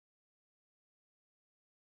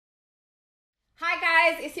Hi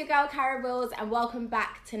guys, it's your girl Cara Wills and welcome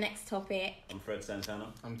back to Next Topic. I'm Fred Santana.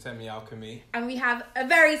 I'm Temi Alchemy. And we have a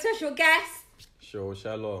very special guest. Sho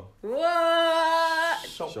Shallow. What?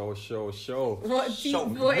 Sho. What deep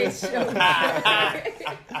voice Sho?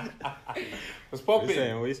 What's What popping?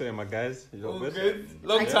 you saying, my guys? You All got good?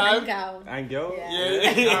 Long time. Girl. And girl? Yeah.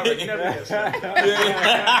 Yeah. You never get sad.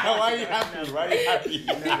 Why are you happy? Why are you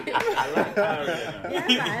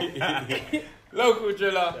happy? Yeah, Local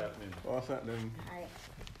driller. What's happening?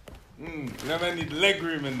 man. No man need leg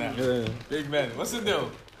room in that. Yeah. Big man. What's the deal?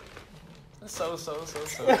 So. Going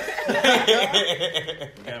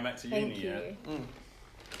back to Thank uni, you.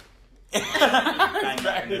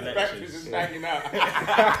 yeah? Back is just hanging out.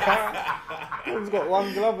 He's got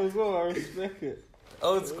one glove as well, I respect it.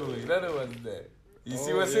 Old school. You know the ones there. You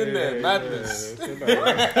see what's yeah, in there? yeah, Madness.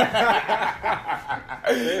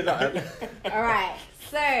 Alright,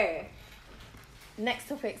 so next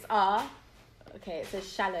topics are it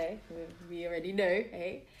says shallow, we already know,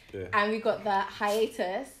 eh? Yeah. And we got the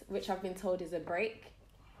hiatus, which I've been told is a break.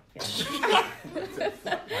 Hiatus.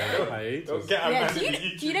 Don't get a Yeah, man do in you,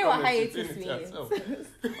 the do you YouTube know what comments, hiatus it's in means? itself.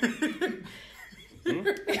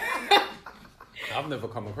 I've never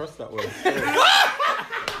come across that word.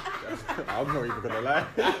 I'm not even gonna lie.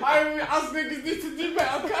 Us niggas need to do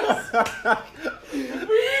better, cuz. We need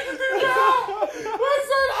to do better. What's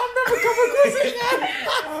that? I've never come across it yet.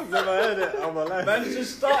 I've never heard it. I'm alive. Man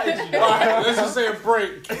just started, you know. Right, let's just say a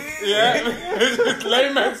break. Yeah?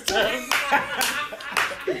 Layman's terms. Stop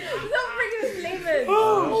bringing us layman.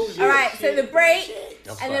 Oh, All right, so the break,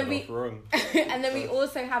 I and then started off wrong. and then we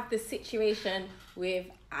also have the situation with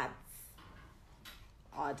ads.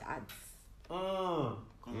 Ard Adz.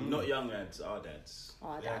 Not young ads, Ard Adz.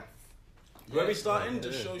 Ard Yeah. Adz. Where we starting?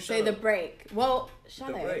 The Sho So Shallow. the break. Well, The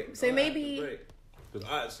shallow. break. So Alright, maybe the break.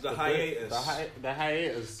 Alright, so the hiatus. The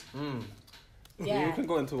hiatus. You yeah. can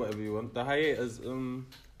go into whatever you want. The hiatus.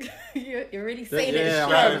 You're really saying it yeah,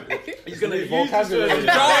 strong. He's gonna use this vocabulary. word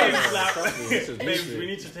as Guys! like, This is babes, mystery. we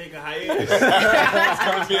need to take a hiatus. It's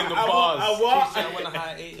gonna be in the I bars. want- I want a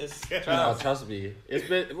hiatus. No, trust me. It's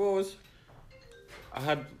been. What was? I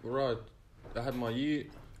had my youth.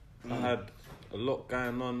 I had a lot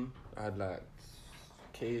going on. I had like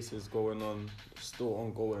cases going on, still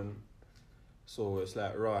ongoing. So it's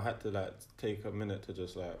like, I had to like take a minute to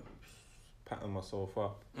just like pattern myself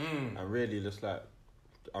up and really just like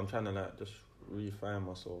I'm trying to like just refine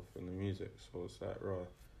myself in the music. So it's like,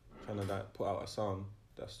 trying to like put out a sound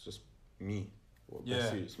that's just me, what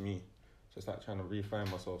best suits me. Just like trying to refine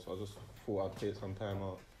myself. So I just thought I'd take some time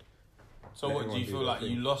out. So Let what do everyone you do feel their like?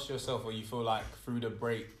 thing. You lost yourself, or you feel like through the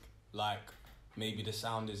break, like maybe the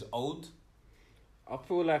sound is old? I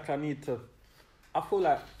feel like I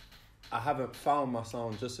haven't found my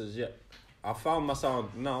sound just as yet. I found my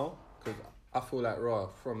sound now because I feel like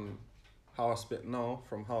from how I spit now,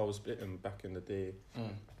 from how I was spitting back in the day,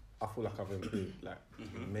 I feel like I've improved like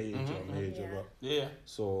major. Yeah. But Yeah.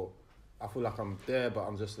 so I feel like I'm there, but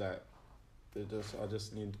I'm just like I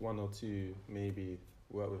just need one or two, maybe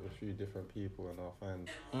work with a few different people, and I'll find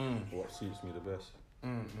what suits me the best.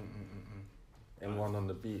 And one on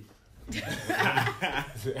the beat. Don't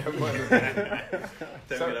get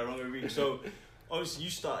that wrong with me. So, obviously, you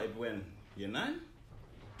started when? Year 9?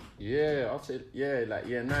 Yeah, I'll say like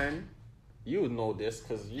year 9. You would know this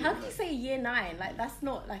because you. How can you say year 9? Like that's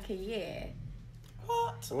not like a year.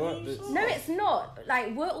 What? What? No, it's not.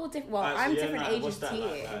 Like we're all different. Well, Alright, so I'm year different 9, ages what's to that you.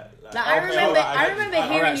 like? Like, Okay, I remember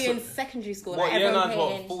alright, hearing so you in secondary school. What Like year everyone 9's what?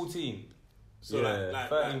 playing. 14. So, Yeah, like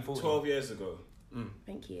 13, 14. 12 years ago.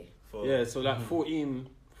 Thank you. Yeah, so like 14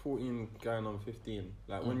 going on 15.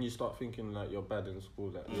 Like when you start thinking like you're bad in school,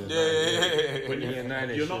 like Yeah. When year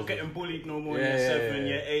 9 you're not getting bullied no more in Yeah, year yeah, 7, yeah.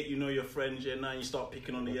 year 8, you know your friends, year 9, you start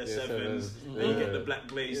picking on the year 7s, sevens. then you get the black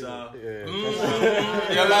blazer. Yeah,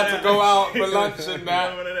 You're allowed to go out for lunch and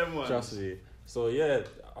that. One of them ones. trust me. So yeah,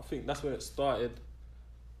 I think that's when it started,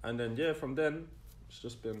 and then from then it's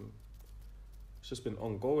just been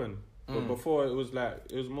ongoing. But before it was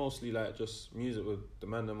mostly like just music with the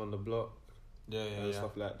man them on the block. And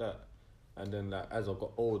stuff like that. And then like as I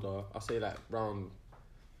got older, I say like around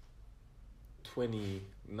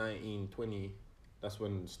 19, 20, that's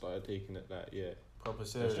when I started taking it like Proper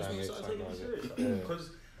serious. Just You make started taking it something serious. out of it. Because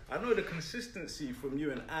I know the consistency from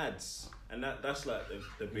you and Ads, and that's like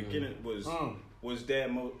the beginning was there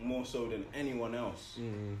more so than anyone else.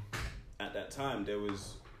 At that time, there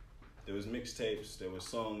was mixtapes, there were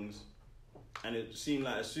songs, and it seemed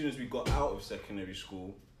like as soon as we got out of secondary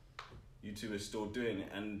school, you two were still doing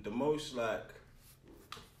it. And the most like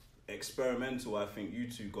experimental I think you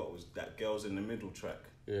two got was that Girls in the Middle track.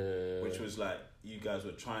 Yeah. which was like you guys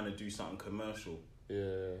were trying to do something commercial.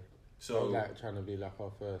 Yeah. So like trying to be like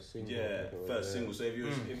our first single. Yeah, first single. So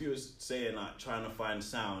if you was saying like trying to find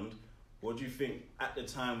sound, what do you think at the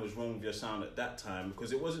time was wrong with your sound at that time?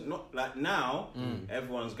 Because it wasn't not like now.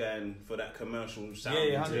 Everyone's going for that commercial sound.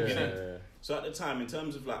 Yeah, 100%. So at the time, in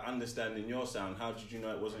terms of like understanding your sound, how did you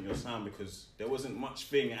know it wasn't your sound? Because there wasn't much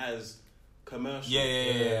thing as commercial.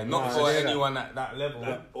 Yeah. Not for anyone at that level.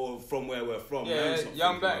 Like, or from where we're from. Yeah, man's not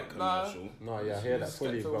young thinking black, about commercial. No, yeah, I hear that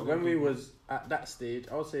fully. But when we was at that stage,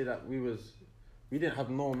 I would say that we didn't have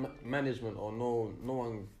no management or no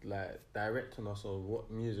one like directing us or what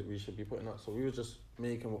music we should be putting out. So we were just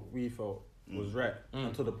making what we felt was right.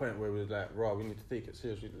 Until the point where we was like, raw, we need to take it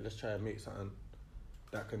seriously. Let's try and make something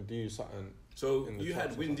that can do something. So you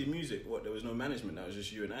had Windy Music. What? There was no management. That was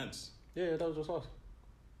just you and Adz. Yeah, that was just us.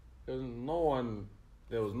 There was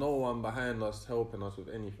no one behind us helping us with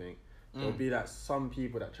anything. There would be like some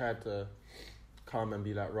people that tried to come and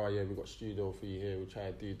be like, right, yeah, we got studio for you here. We'll try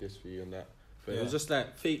to do this for you and that. But it was just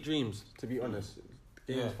like fake dreams, to be honest.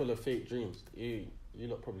 The game is full of fake dreams. You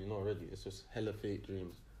lot probably know already. It's just hella fake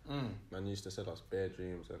dreams. Man used to sell us bare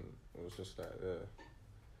dreams, and it was just like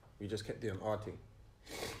we just kept doing our thing.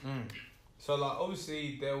 So like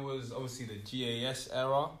obviously there was the GAS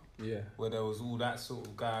era. Yeah. Where there was all that sort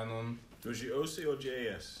of going on. Was you OC or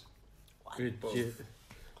JAS? Why do you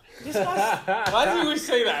always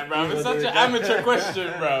say that, bruv? It's such an amateur question,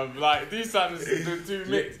 bruv. Like these times the two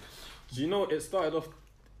mixed. Do you know it started off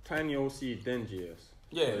Tiny OC then GS?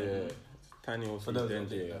 Yeah. Tiny OC then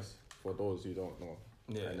GS. For those who don't know.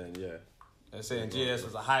 Yeah. And then they're saying GS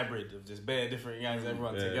was a hybrid of just bare different gangs,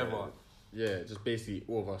 everyone together. Yeah, just basically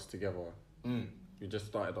all of us together. We just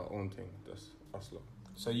started our own thing. That's us lot.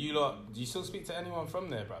 So you lot, do you still speak to anyone from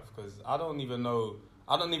there, bruv? Because I don't even know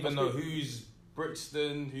who's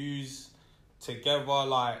Brixton, who's together,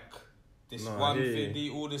 like this one fiddy,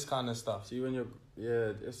 all this kind of stuff. See, when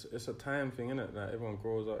it's a time thing, innit? Like everyone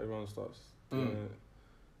grows up, everyone starts doing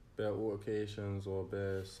bare altercations or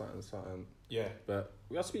bare something. Yeah. But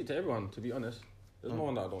we gotta speak to everyone, to be honest. There's no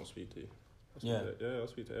one that I don't speak to. I'll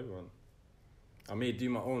speak to everyone. I may do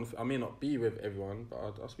my own. I may not be with everyone, but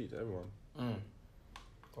I'll speak to everyone.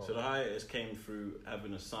 So the hiatus came through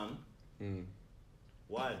having a son.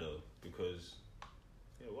 Why though? Because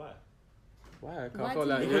why? Why? Why I feel do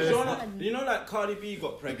like you Because have you're a not, son? you know, like Cardi B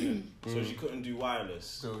got pregnant, so she couldn't do wireless.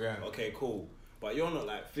 Still going. Okay, cool. But you're not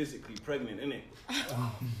like physically pregnant, innit?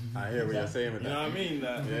 I hear what you're saying with You that. know what I mean?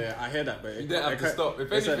 Like, Yeah, I hear that, but You didn't have to stop.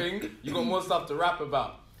 If anything, you got more stuff to rap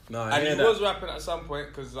about. No, And you was rapping at some point,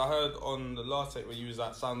 because I heard on the last tape where you was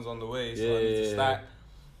like, "Sun's on the way," so I need to stack.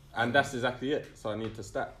 And that's exactly it. So I need to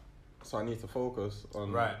stack. So I need to focus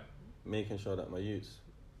on Right. making sure that my youth's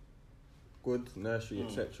good, nursery,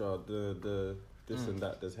 etc. The this and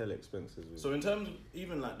that. There's hella expenses. so in terms of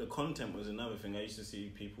even like the content was another thing. I used to see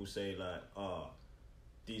people say like,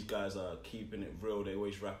 these guys are keeping it real. They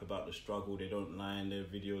always rap about the struggle. They don't lie in their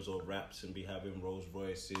videos or raps and be having Rolls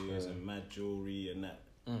Royces and mad jewelry and that.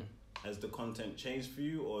 Has the content changed for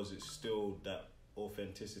you, or is it still that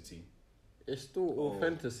authenticity? It's still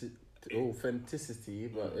authenticity,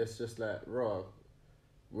 but it's just like raw.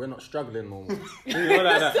 We're not struggling no more. You know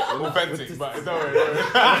that? Authentic, but don't worry.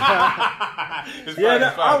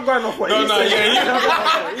 I'm going off what you say.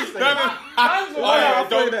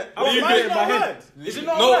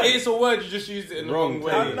 No, it's a word. You just used it in the wrong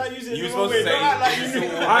way. How did I use it in You were the wrong supposed way? to say.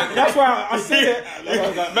 That's why I say it.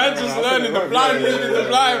 Man, just learning the blind leading the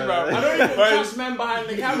blind, bro. I don't even trust men behind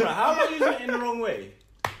the camera. How am I using it in the wrong way?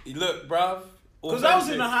 Look, bruv. Because I was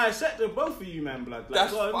in the higher sector, both of you, man. Like,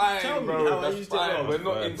 That's God, fine, tell me bro. how I That's used fine. it wrong. We're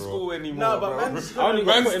not in school anymore. No, but bro. man's I only got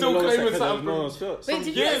Man put in still the lower claiming sector, something no from- one's shot. Wait, did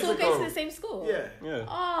you years guys all go ago. to the same school? Yeah.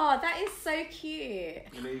 Oh, that is so cute.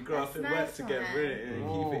 You know, you grow up That's and nice, work together man. and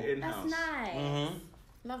keep it in-house. That's nice.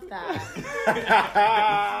 Love that.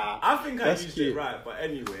 I think I That's used cute. it right, but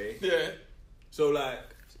anyway. Yeah. So, like,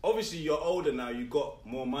 obviously you're older now, you got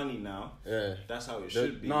more money now. Yeah. That's how it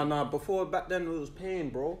should be. No, before back then it was pain,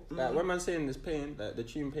 bro. Like when man saying this pain, like the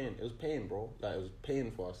tune pain, it was pain, bro. Like it was pain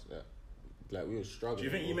for us. Like we were struggling. Do you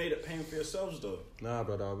think bro. you made it pain for yourselves, though? Nah,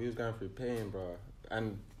 brother, we was going through pain, bro.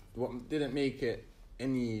 And what didn't make it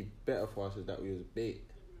any better for us is that we was bait.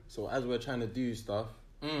 So as we're trying to do stuff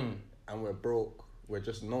and we're broke, we're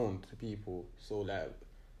just known to people. So like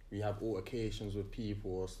we have altercations with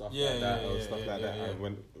people or stuff like that, and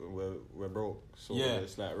when we're broke. So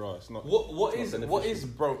it's like raw. It's not. What it's not is beneficial.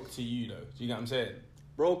 broke to you though? Do you get what I'm saying?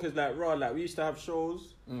 Broke is like raw. Like we used to have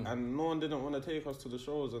shows, and no one didn't want to take us to the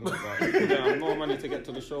shows, and like we didn't have no money to get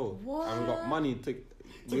to the show, and we got money to.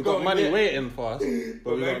 we got money waiting for us,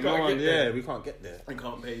 but we got no one. Yeah, we can't get there. We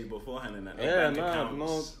can't pay you beforehand and that.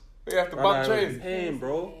 No. We have to bump trains. Paying,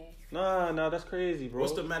 bro. No, that's crazy, bro.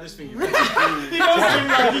 What's the maddest thing you He does seem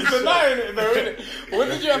like he's denying it though, innit? What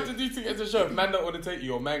did you have to do to get to the show? If man don't want to take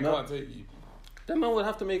you or man can't take you? Then man would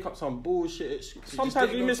have to make up some bullshit. Sometimes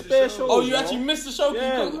didn't we go miss to the bare show? shows. Oh, you actually missed the show?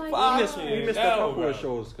 Yeah, we missed a couple bro. of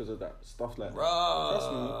shows because of that stuff like that.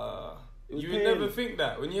 Bruh. You would never think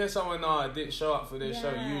that. When you hear someone, didn't show up for their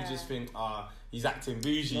show, you would just think, he's acting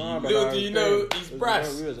bougie. Little do you know, he's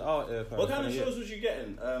brass. We was out there. What kind of shows was you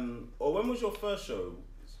getting? Or when was your first show?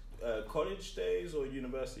 College days or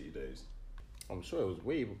university days? I'm sure it was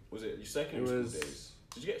way. Was it your secondary school days?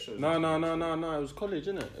 Did you get shows? No. It was college,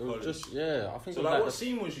 innit? It was just I think. So it was like, what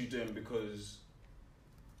scene was you doing? Because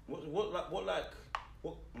what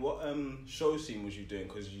show scene was you doing?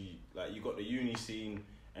 Because you got the uni scene,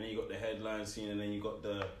 and then you got the headline scene, and then you got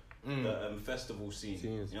the festival scene.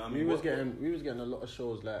 Scenes. You know what I mean? We was getting a lot of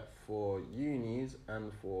shows like for unis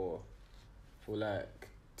and for like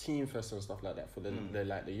team fest and stuff like that for the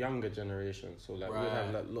younger generation. So like we would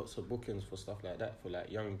have like lots of bookings for stuff like that for like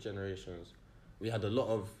young generations. We had a lot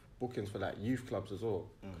of bookings for like youth clubs as well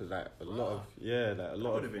because like a lot of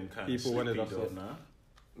people wanted us.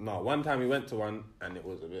 No, one time we went to one and it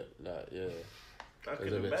was a bit like I it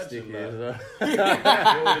was a bit sticky. The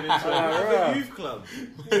youth club. I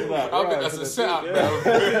think that's a setup,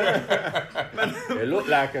 It looked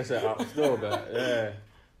like a setup still, but yeah.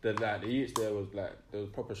 The youths there was like, there was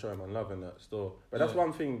proper showing man love in that still. But that's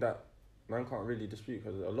one thing that man can't really dispute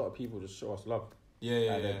because a lot of people just show us love. They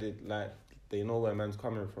know where man's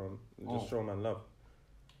coming from and just show man love.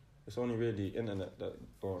 It's only really internet that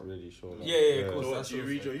don't really show love. Of course. Do you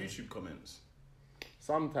read your YouTube comments?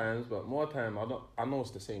 Sometimes, but more time I know it's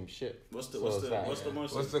the same shit. What's the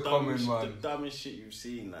common one? The dumbest shit you've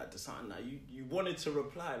seen? Like something that you wanted to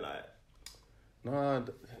reply like. No,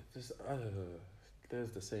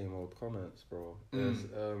 there's the same old comments, bro. There's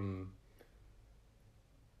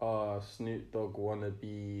Snoop Dogg wanna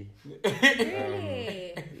be.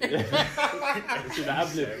 Really? See the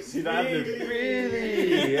ad-lib.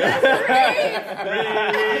 Really?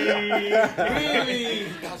 Really?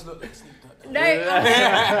 He does look like Snoop Dogg. No,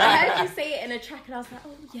 I heard you say it in a track and I was like,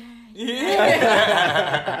 oh yeah.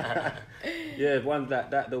 Yeah, ones like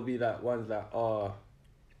that, there'll be like ones like,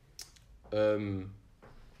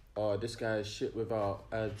 this guy's shit without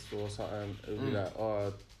ads or something. It'll be like,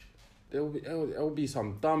 it'll be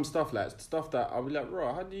some dumb stuff like stuff that I'll be like,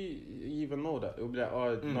 bro, how do you even know that? It'll be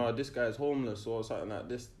like, no, this guy's homeless or something like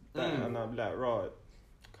this, that, and I'll be like, right,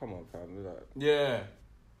 come on, fam. Like, yeah,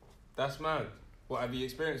 that's mad. What, have you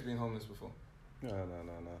experienced being homeless before? No.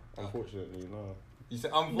 Unfortunately, no. You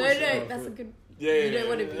said No, unfortunately. that's a good. Yeah, you don't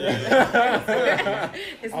want to be.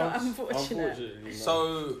 It's not unfortunate. Unfortunately, no.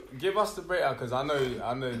 So give us the breakdown because I know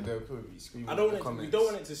they'll probably be screaming. We don't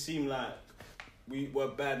want it to seem like we were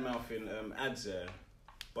bad mouthing Adz there,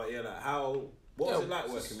 but yeah, like what was it like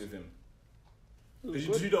working with him?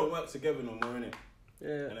 Because you don't work together no more, innit?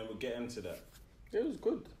 Yeah. And then we'll get into that. It was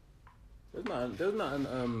good. There's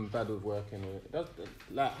nothing bad with working with. That's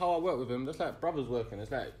like how I work with him. That's like brothers working. It's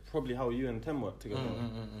like probably how you and Tim work together.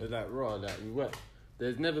 It's like raw. Like we work.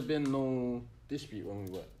 There's never been no dispute when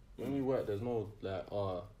we work. When we work, there's no like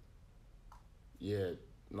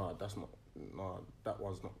that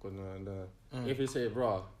one's not good. And if you say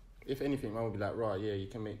raw, if anything, man would be like raw. Yeah, you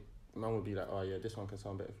can make. Man would be like, oh yeah, this one can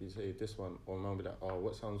sound better if you say this one, or man would be like, oh,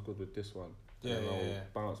 what sounds good with this one. Yeah.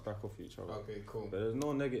 Bounce back off each other. Okay, cool. But there's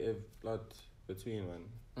no negative blood between, man.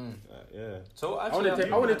 Yeah. So I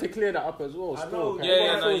wanted to clear that up as well. I know.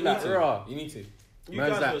 You need to. You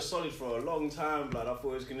guys were solid for a long time, blood. I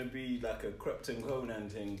thought it was gonna be like a Krypton Conan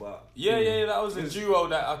thing, but that was a duo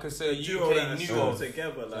that I could say UK knew of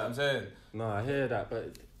together. Like I'm saying. No, I hear that,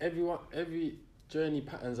 but every journey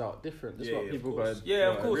patterns out different. That's what people got. Of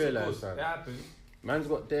course, it happens. Man's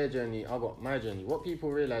got their journey, I got my journey. What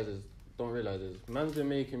people don't realize is man's been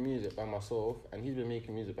making music by myself and he's been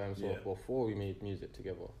making music by himself before we made music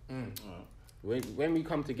together. When we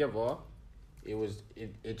come together,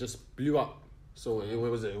 it just blew up. So it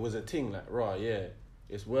was a thing like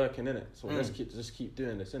it's working, innit? So let's keep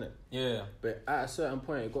doing this, innit? Yeah. But at a certain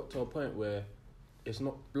point, it got to a point where it's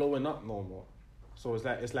not blowing up no more. So it's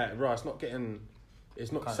like it's not getting.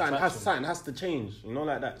 It's not something has to change, you know,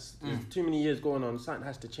 like that. There's too many years going on. Something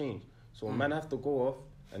has to change. So man have to go off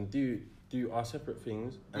and do our separate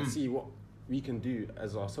things and see what we can do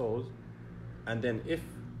as ourselves, and then if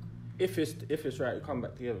it's right, we come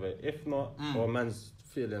back together. If not, or man's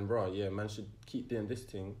feeling man should keep doing this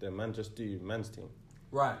thing, then man just do man's thing.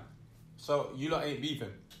 Right. So you lot ain't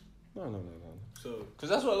beefing? No. So, Because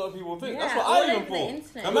that's what a lot of people think. Yeah, that's what all I over even the thought.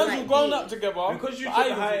 internet, And man's like all grown beef. up together. because you but took I a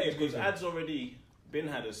even thought hiatus, it was because beefing. Ad's already been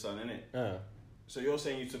had a son, innit? Yeah. So you're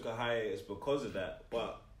saying you took a hiatus because of that,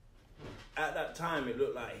 but at that time it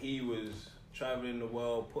looked like he was traveling the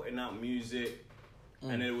world, putting out music,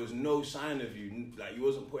 and there was no sign of you. Like you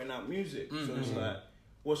wasn't putting out music. So it's like,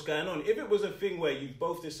 what's going on? If it was a thing where you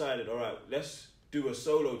both decided, all right, let's do a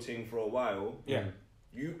solo thing for a while. Yeah.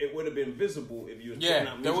 It would have been visible if you was putting Yeah, out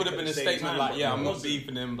music. there would have at been the a same statement time, like, but yeah, it I'm not wasn't.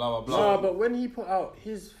 beefing him, blah, blah, blah. No, but when he put out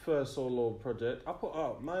his first solo project, I put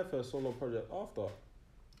out my first solo project after.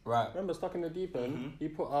 Right. Remember, Stuck in the Deep End? He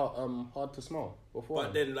put out Hard to Smell before.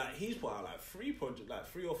 But then, like, he's put out like 3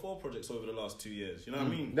 or 4 projects over the last 2 years. You know what I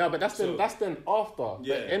mean? No, but that's then after.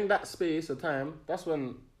 Yeah. But in that space of time, that's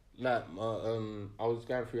when like I was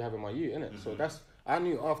going through having my youth, innit? So I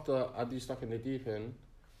knew after I do Stuck in the Deep End,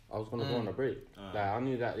 I was gonna go on a break. Like I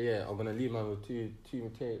knew that I'm gonna leave man with two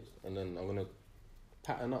tapes, and then I'm gonna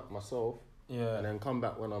pattern up myself, and then come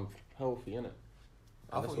back when I'm healthy, innit?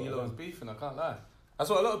 I thought you lot was beefing, I can't lie. That's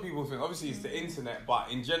what a lot of people think. Obviously, it's the internet, but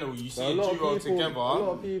in general, you see a duo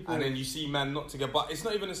together, and then you see man not together. But it's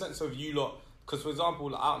not even a sense of you lot. Because, for example,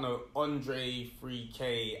 like, I don't know, Andre,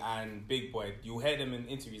 3K, and Big Boy, you'll hear them in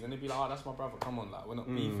interviews, and they'll be like, oh, that's my brother, come on, like, we're not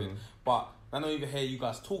beefing. But I don't even hear you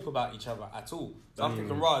guys talk about each other at all. So I'm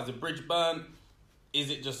thinking, right, is the bridge burnt? Is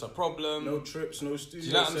it just a problem? No trips, no studio. Do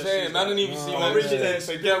you know what I'm saying? Man, I don't even see man original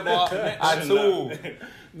together at all.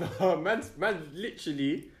 No, man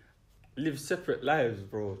literally live separate lives,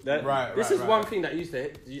 bro. This is right. one thing that used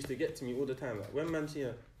to get to me all the time. Like when man see,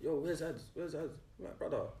 yo, where's Adz? Where's Adz? Like,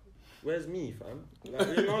 brother, where's me, fam? Like,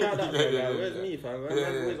 you know, like that, bro. Like, where's me, fam?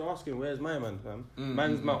 Man's always asking, where's my man, fam?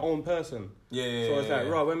 Man's my own person. So it's like,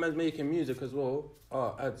 raw, when man's making music as well,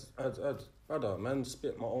 Adz. Brother, man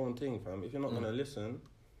spit my own thing, fam. If you're not gonna listen,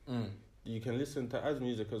 you can listen to Adz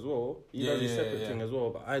music as well. He does his separate thing as well,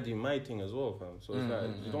 but I do my thing as well, fam. So it's like,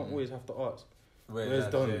 you don't always have to ask, where's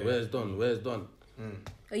Don?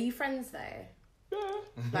 Are you friends though? Yeah.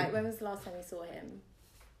 Like, when was the last time you saw him?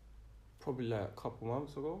 Probably like a couple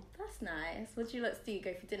months ago. That's nice. What do you lot do?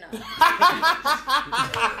 Go for dinner?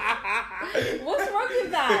 What's wrong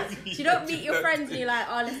with that? Do you not meet your friends and you're like,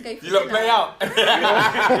 oh, let's go for You dinner? lot play out.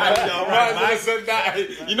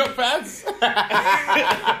 You're not fans?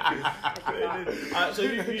 So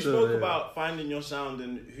you spoke about finding your sound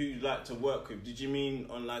and who you like to work with. Did you mean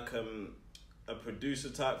on like a producer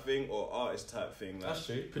type thing or artist type thing? Like, That's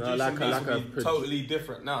true. No, Producing beats will be totally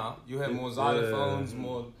different now. You hear more xylophones,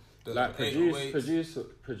 more... Like producer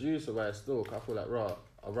wise still, I feel like I'd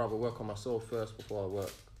rather work on myself first before I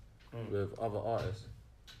work with other artists.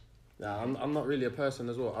 Yeah, I'm not really a person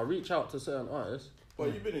as well. I reach out to certain artists. Well,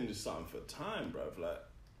 you've been in this sound for time, bruv. Like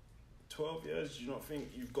 12 years. Do you not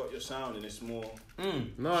think you've got your sound and it's more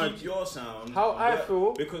No, keep your sound? how I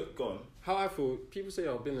feel. Because go on. How I feel. People say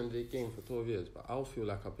I've been in the game for 12 years, but I feel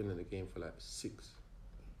like I've been in the game for like 6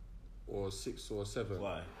 or 7.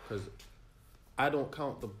 Why? Because I don't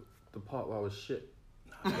count the part where I was shit.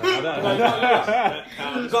 That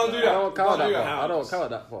counts. You can't do that. I don't count that part. Counts. I don't count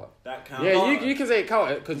that part. That counts. Yeah, you can say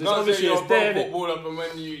count it because it's obviously it's there. Football up and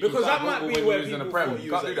when you Because that might be where in people the Prem. thought You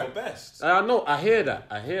you can't was do at your that. best. I know. I hear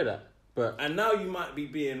that. But And now you might be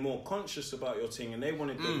being more conscious about your thing, and they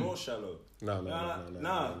wanted the raw shallow.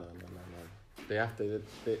 no. They have to.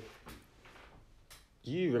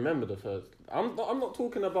 You remember the first. I'm not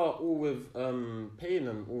talking about all with pain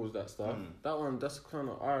and all that stuff. That one, that's kind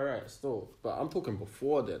of alright still. But I'm talking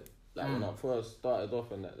before that. Like when I first started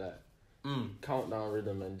off and that countdown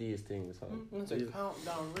rhythm and these things. It's a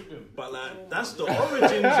countdown rhythm. But like that's the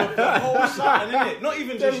origins of the whole sound, isn't it? Not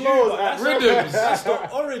even just you, but that's rhythms. That's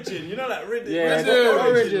the origin. You know, like rhythm. Yeah, That's the the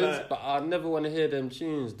origins. like, But I never want to hear them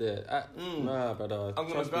tunes there. Nah, brother. I'm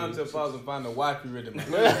gonna go into a files and find the wifey rhythm.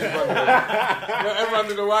 Everyone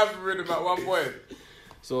did the wifey rhythm at one point.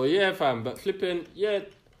 So yeah, fam. But flipping, yeah.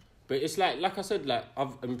 But it's like I said, like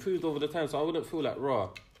I've improved over the time, so I wouldn't feel like raw.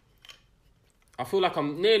 I feel like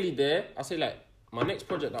I'm nearly there. I say like my next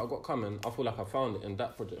project that I got coming, I feel like I found it in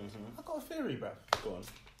that project. I got a theory, bruv. go on.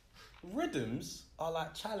 Rhythms are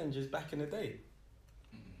like challenges back in the day.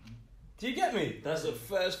 Do you get me? That's the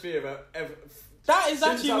first fear I've ever. That is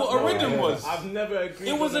Since actually I've what a known rhythm you, was. I've never agreed.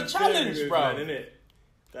 It was on a challenge, theory, bro. man, innit?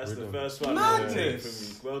 That's Rhythm. the first one. Madness.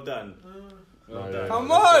 For me. Well done. Well done.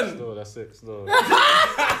 Come on. That's it. Well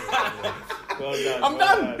done. I'm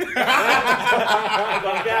done. Get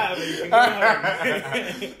out of me. You can go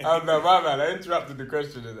home. Oh no, my man, I interrupted the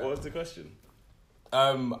question in What there. was the question?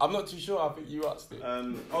 I'm not too sure. I think you asked it.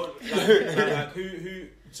 Like who?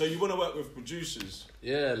 So you want to work with producers?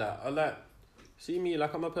 Yeah, like I like. See me,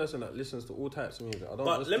 like I'm a person that listens to all types of music. I don't.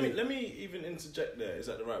 But let me even interject there. Is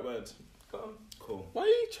that the right word? Cool. Why are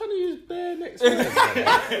you trying to use bare next words?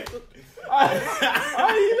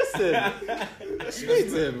 Listen. Speak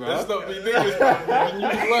to him, bro. Let's not be niggas, bro. You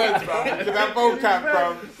use words, bro. Look at that vocab,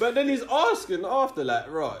 bro. But then he's asking after, like,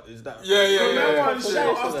 right, is that... Yeah.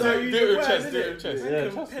 Shout after you do it with chest, do it with chest. Yeah,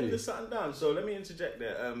 can trust pen me. this something down. So let me interject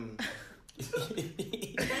there.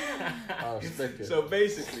 I respect it. So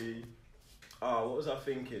basically, what was I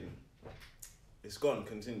thinking? It's gone.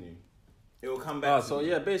 Continue. It will come back. So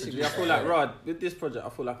yeah, basically, I feel like, right, with this project, I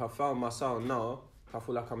feel like I found my sound now. I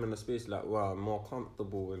feel like I'm in a space like where I'm more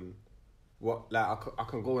comfortable and what, like I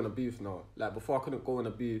can go in a booth now. Like before, I couldn't go in a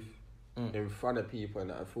booth in front of people,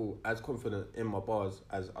 and I feel as confident in my bars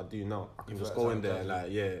as I do now. I can just go in there and like,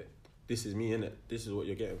 yeah, this is me, innit? This is what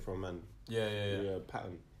you're getting from, man. Yeah.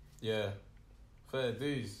 Pattern. Yeah. Fair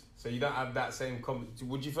dues. So you don't have that same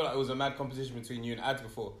would you feel like it was a mad competition between you and Adz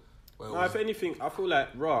before? No, if anything, I feel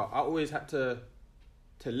like I always had to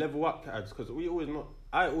level up to Adz, because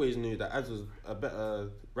I always knew that Adz was a better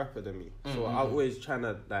rapper than me. So I always trying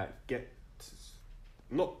to like get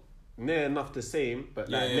not near enough the same, but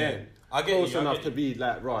like near close enough to be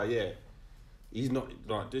like, right, yeah. He's not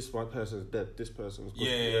like this one person's dead, this person's good.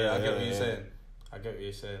 Yeah, I get what you're saying. I get what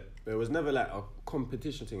you're saying. But it was never like a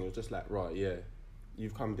competition thing. It was just like, right, yeah,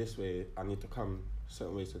 you've come this way, I need to come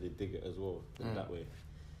certain ways so they dig it as well, that way.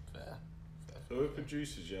 Fair. So with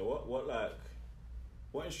producers, yeah, what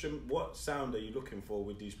sound are you looking for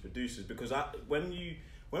with these producers? Because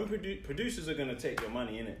producers are gonna take your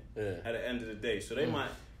money, innit? At the end of the day, so they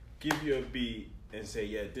might give you a beat and say,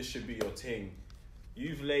 yeah, this should be your thing.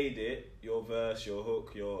 You've laid it, your verse, your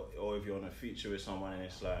hook, or if you're on a feature with someone and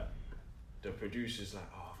it's like the producer's like,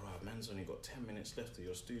 oh right, man's only got 10 minutes left of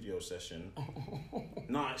your studio session.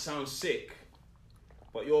 Nah, it sounds sick,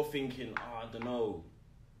 but you're thinking, I don't know.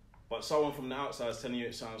 But someone from the outside is telling you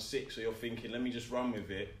it sounds sick, so you're thinking, let me just run with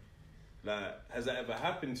it. Like, has that ever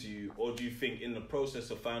happened to you? Or do you think in the process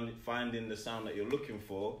of finding the sound that you're looking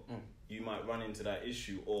for, you might run into that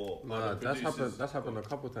issue? Or nah, that's happened a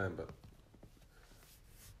couple times, but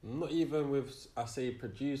not even with, I say,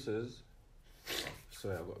 producers.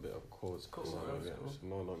 Sorry, I've got a bit of cold.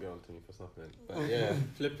 No one don't get on to me for something. But yeah,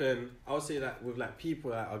 flipping. I'll say that with like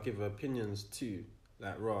people that I'll give opinions to,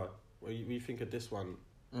 like, right, what do you think of this one?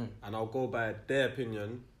 And I'll go by their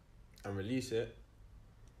opinion and release it.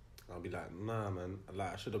 I'll be like, nah, man.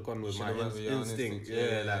 Like, I should have gone with my instinct.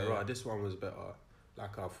 Yeah, right, this one was better.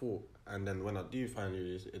 Like I thought. And then when I do finally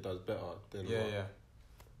release it, it does better than the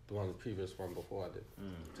previous one before I did.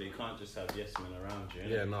 So you can't just have yes men around you, innit?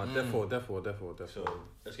 Yeah, no, therefore. So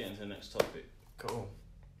let's get into the next topic. Cool.